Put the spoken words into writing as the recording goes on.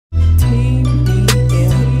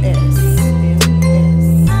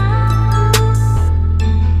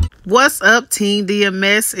What's up, Team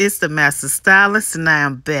DMS? It's the Master Stylist, and I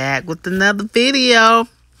am back with another video.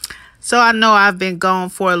 So I know I've been gone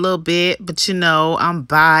for a little bit, but you know, I'm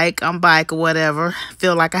back or whatever.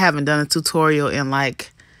 Feel like I haven't done a tutorial in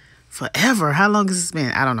like forever. How long has this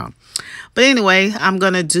been? I don't know. But anyway, I'm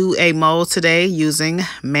going to do a mold today using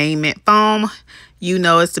Main Mint foam. You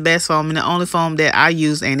know it's the best foam and the only foam that I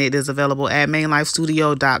use, and it is available at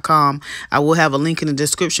mainlifestudio.com. I will have a link in the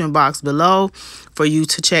description box below for you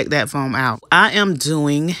to check that foam out. I am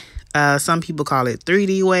doing, some people call it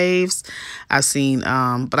 3D waves. I've seen,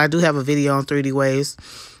 but I do have a video on 3D waves.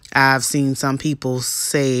 I've seen some people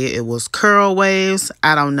say it was curl waves.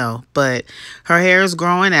 I don't know, but her hair is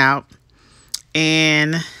growing out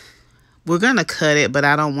and we're going to cut it, but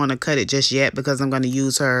I don't want to cut it just yet because I'm going to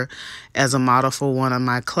use her as a model for one of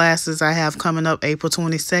my classes I have coming up April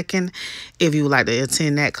 22nd. If you would like to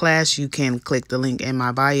attend that class, you can click the link in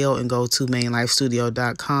my bio and go to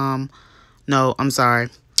mainlifestudio.com. No, I'm sorry.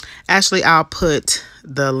 Actually, I'll put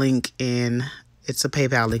the link in. It's a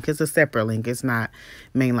PayPal link. It's a separate link. It's not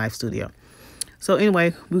Main Life Studio. So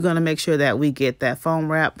anyway, we're going to make sure that we get that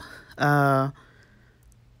foam wrap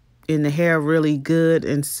in the hair really good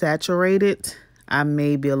and saturated. I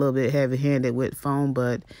may be a little bit heavy-handed with foam,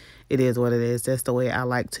 but it is what it is. That's the way I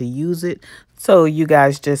like to use it. So you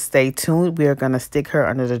guys just stay tuned. We are going to stick her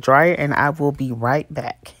under the dryer and I will be right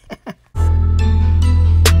back.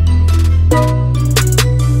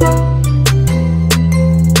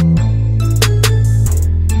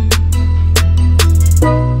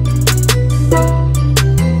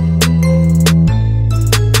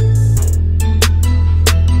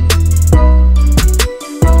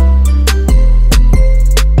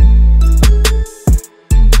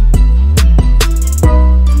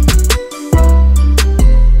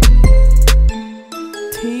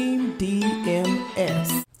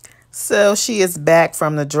 So she is back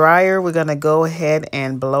from the dryer. We're going to go ahead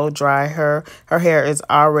and blow dry her. Her hair is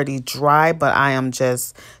already dry, but I am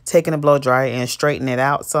just taking a blow dryer and straightening it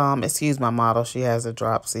out some. Excuse my model. She has a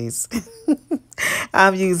dropsies.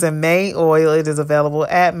 I'm using Main oil. It is available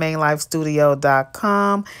at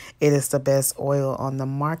mainlifestudio.com. It is the best oil on the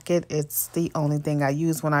market. It's the only thing I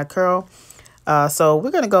use when I curl. So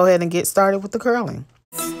we're going to go ahead and get started with the curling.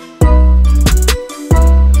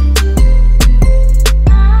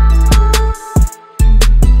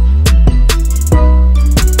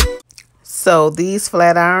 So these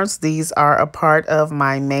flat irons, these are a part of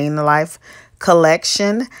my Main Life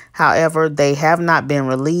collection. However, they have not been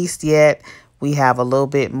released yet. We have a little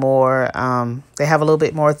bit more, they have a little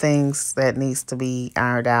bit more things that needs to be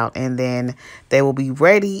ironed out. And then they will be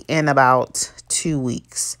ready in about 2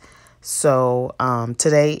 weeks. So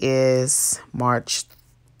today is March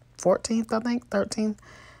 14th, I think,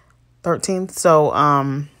 13th.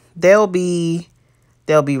 So they'll be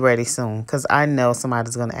ready soon, because I know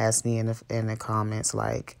somebody's going to ask me in the comments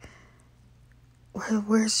like,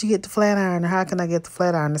 where did you get the flat iron, or how can I get the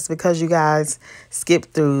flat iron? It's because you guys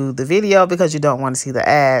skip through the video because you don't want to see the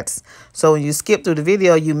ads. So when you skip through the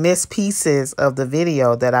video, you miss pieces of the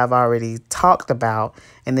video that I've already talked about,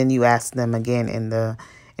 and then you ask them again in the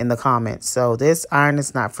comments. So this iron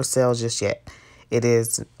is not for sale just yet. It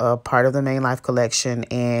is a part of the Main Life collection,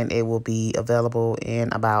 and it will be available in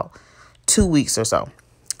about 2 weeks or so.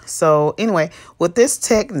 So anyway, with this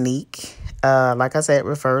technique, like I said,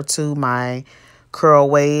 refer to my curl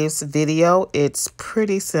waves video. It's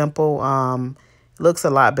pretty simple. Looks a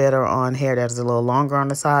lot better on hair that is a little longer on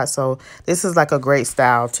the side. So this is like a great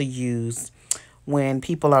style to use when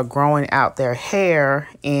people are growing out their hair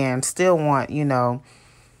and still want, you know,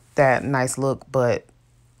 that nice look, but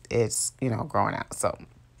it's, you know, growing out. So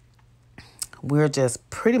we're just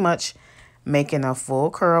pretty much making a full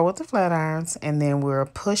curl with the flat irons, and then we're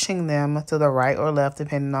pushing them to the right or left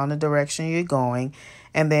depending on the direction you're going,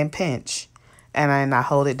 and then pinch. And then I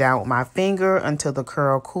hold it down with my finger until the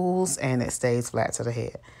curl cools and it stays flat to the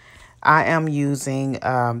head. I am using,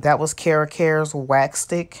 that was Cara Care's wax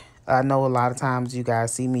stick. I know a lot of times you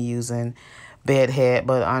guys see me using bed head,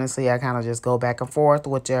 but honestly I kind of just go back and forth,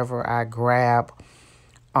 whichever I grab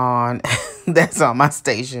on that's on my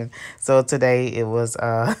station. So today it was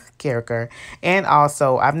Cara Care. And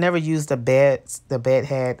also I've never used the bed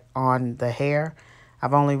head on the hair.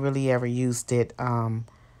 I've only really ever used it on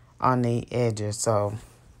the edges, so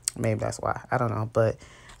maybe that's why. I don't know, but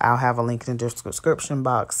I'll have a link in the description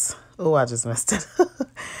box. Oh, I just messed it up.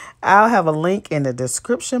 I'll have a link in the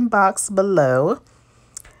description box below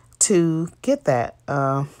to get that.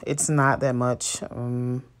 It's not that much.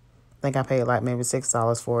 I think I paid like maybe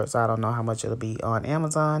 $6 for it, so I don't know how much it'll be on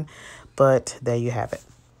Amazon, but there you have it.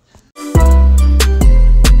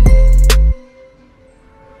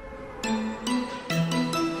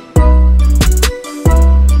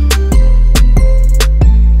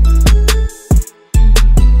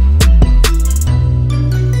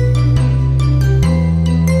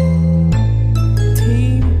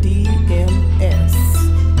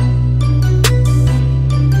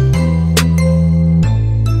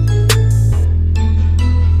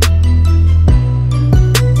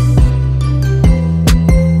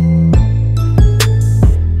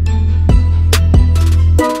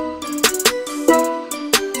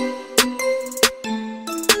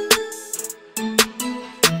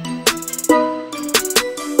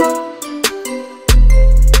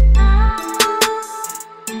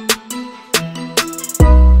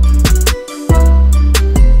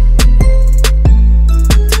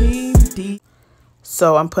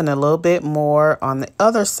 So I'm putting a little bit more on the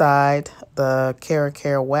other side, the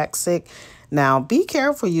Care wax stick. Now, be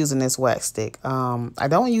careful using this wax stick. I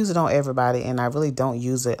don't use it on everybody, and I really don't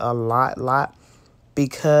use it a lot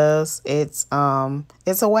because it's a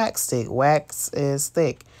wax stick. Wax is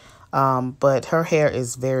thick. But her hair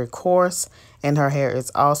is very coarse, and her hair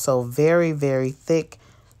is also very thick.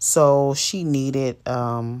 So she needed,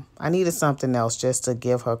 I needed something else just to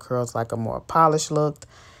give her curls like a more polished look.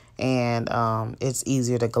 And it's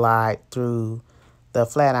easier to glide through the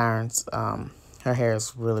flat irons. Her hair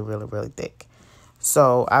is really thick.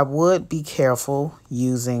 So I would be careful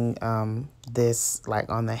using this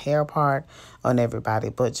like on the hair part on everybody,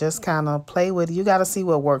 but just kind of play with it. You got to see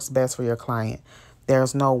what works best for your client.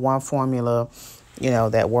 There's no one formula, you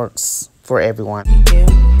know, that works for everyone.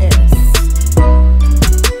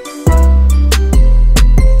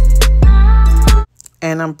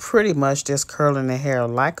 And I'm pretty much just curling the hair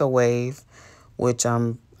like a wave, which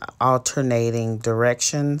I'm alternating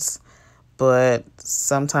directions. But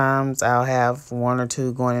sometimes I'll have one or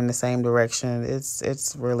two going in the same direction.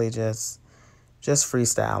 It's really just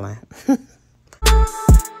freestyling.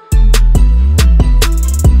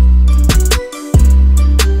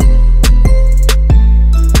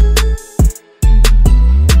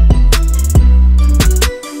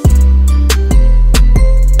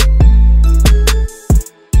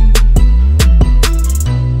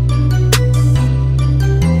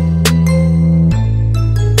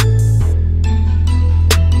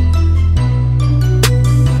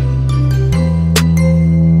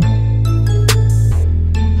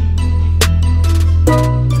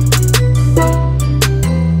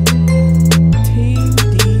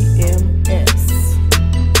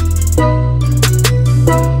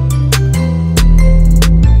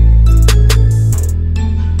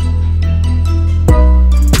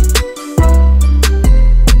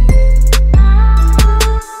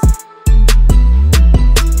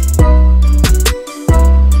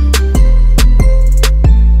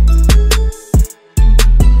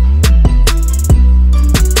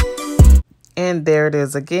 And there it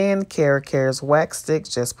is again, Care's wax stick,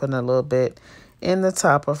 just putting a little bit in the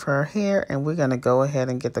top of her hair. And we're going to go ahead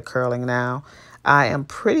and get the curling now. I am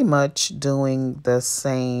pretty much doing the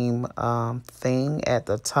same thing at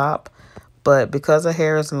the top. But because her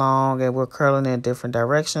hair is long and we're curling in different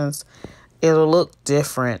directions, it'll look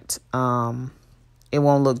different. It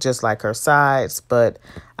won't look just like her sides, but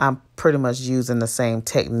I'm pretty much using the same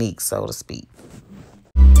technique, so to speak.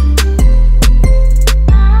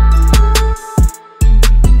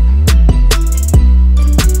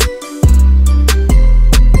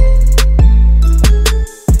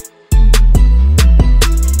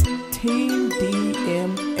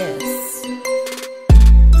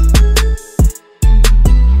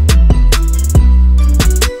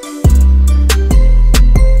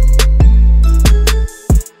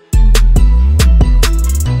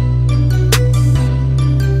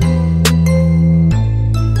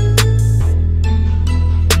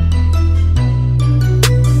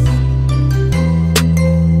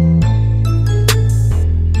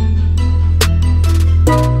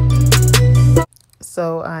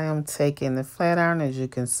 So I am taking the flat iron, as you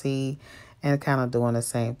can see, and kind of doing the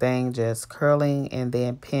same thing, just curling and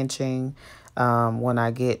then pinching. When I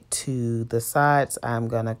get to the sides, I'm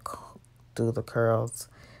going to do the curls,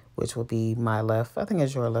 which will be my left. I think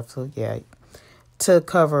it's your left too. Yeah, to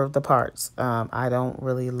cover the parts. I don't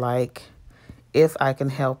really like, if I can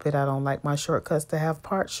help it, I don't like my shortcuts to have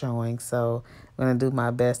parts showing. So I'm going to do my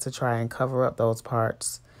best to try and cover up those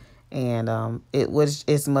parts. And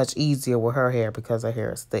it's much easier with her hair because her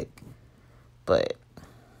hair is thick. But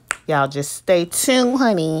y'all just stay tuned,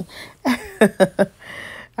 honey.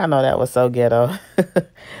 I know that was so ghetto.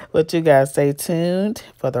 But you guys stay tuned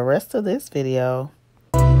for the rest of this video.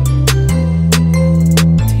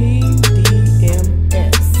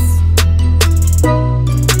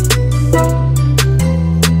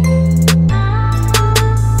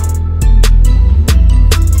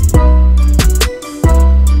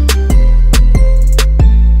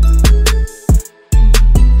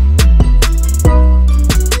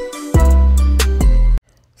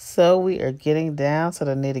 So we are getting down to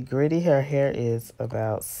the nitty gritty. Her hair is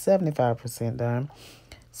about 75% done.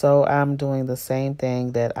 So I'm doing the same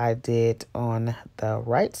thing that I did on the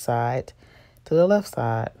right side to the left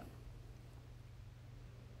side.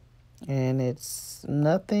 And it's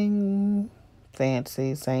nothing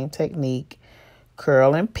fancy, same technique.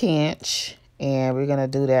 Curl and pinch. And we're going to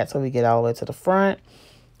do that till we get all the way to the front.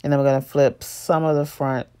 And then we're going to flip some of the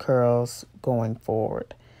front curls going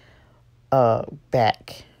forward,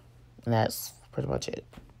 back. And that's pretty much it.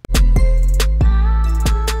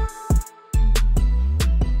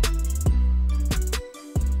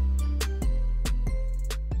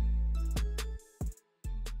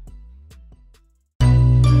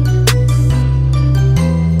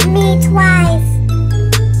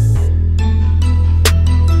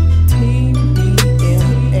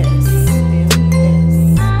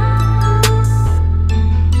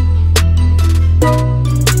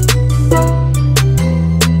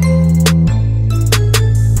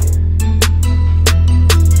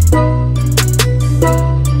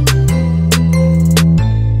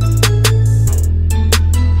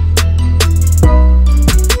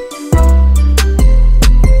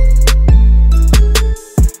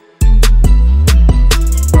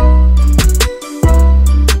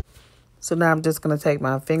 So now I'm just going to take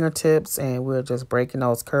my fingertips and we're just breaking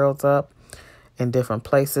those curls up in different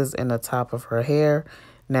places in the top of her hair.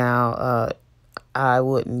 Now, I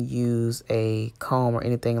wouldn't use a comb or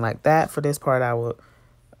anything like that for this part. I would,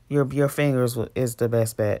 your fingers is the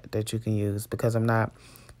best bet that you can use, because I'm not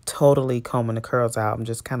totally combing the curls out. I'm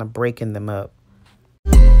just kind of breaking them up.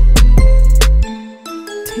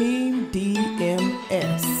 Team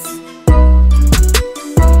DMS.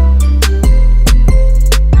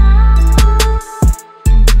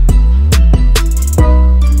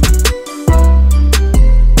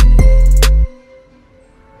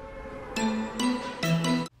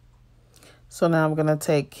 So now I'm going to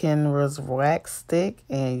take Kenra's wax stick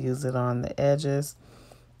and use it on the edges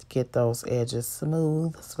to get those edges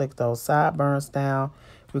smooth. Slick those sideburns down.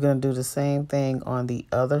 We're going to do the same thing on the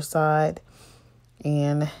other side.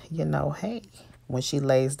 And, you know, hey, when she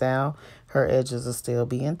lays down, her edges will still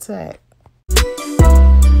be intact.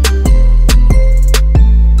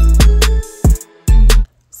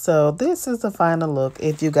 So this is the final look.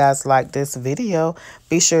 If you guys like this video,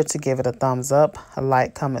 be sure to give it a thumbs up, a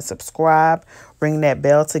like, comment, subscribe, ring that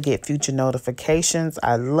bell to get future notifications.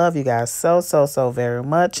 I love you guys so very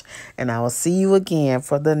much, and I will see you again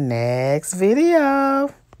for the next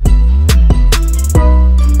video.